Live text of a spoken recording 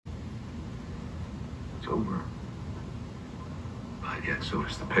It's over. But yet so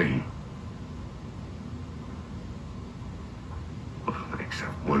is the pain.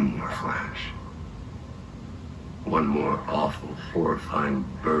 Except one more flash. One more awful, horrifying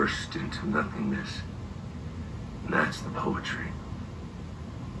burst into nothingness. And that's the poetry.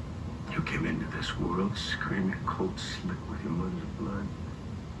 You came into this world screaming cold slick with your mother's blood.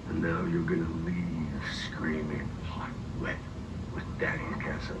 And now you're gonna leave screaming hot wet with daddy's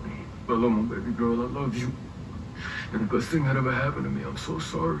gasoline. Hello, my baby girl, I love you. And the best thing that ever happened to me, I'm so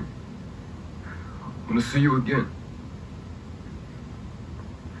sorry. I'm gonna see you again.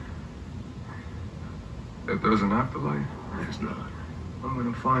 If there's an afterlife, There's not. I'm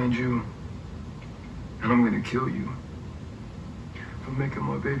gonna find you. And I'm gonna kill you for making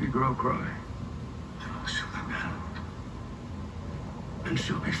my baby girl cry. She'll be mad. And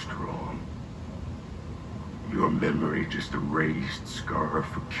she'll be strong. Your memory just a raised scar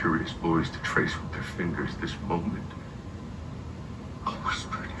for curious boys to trace with their fingers this moment. A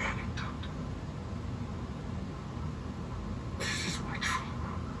whispered anecdote. This is my truth.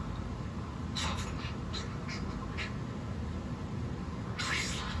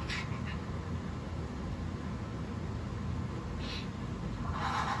 Please let me.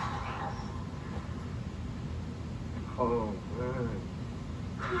 Oh, man.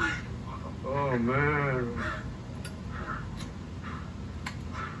 Oh, man.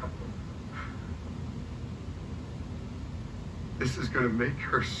 This is gonna make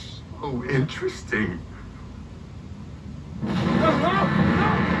her so interesting.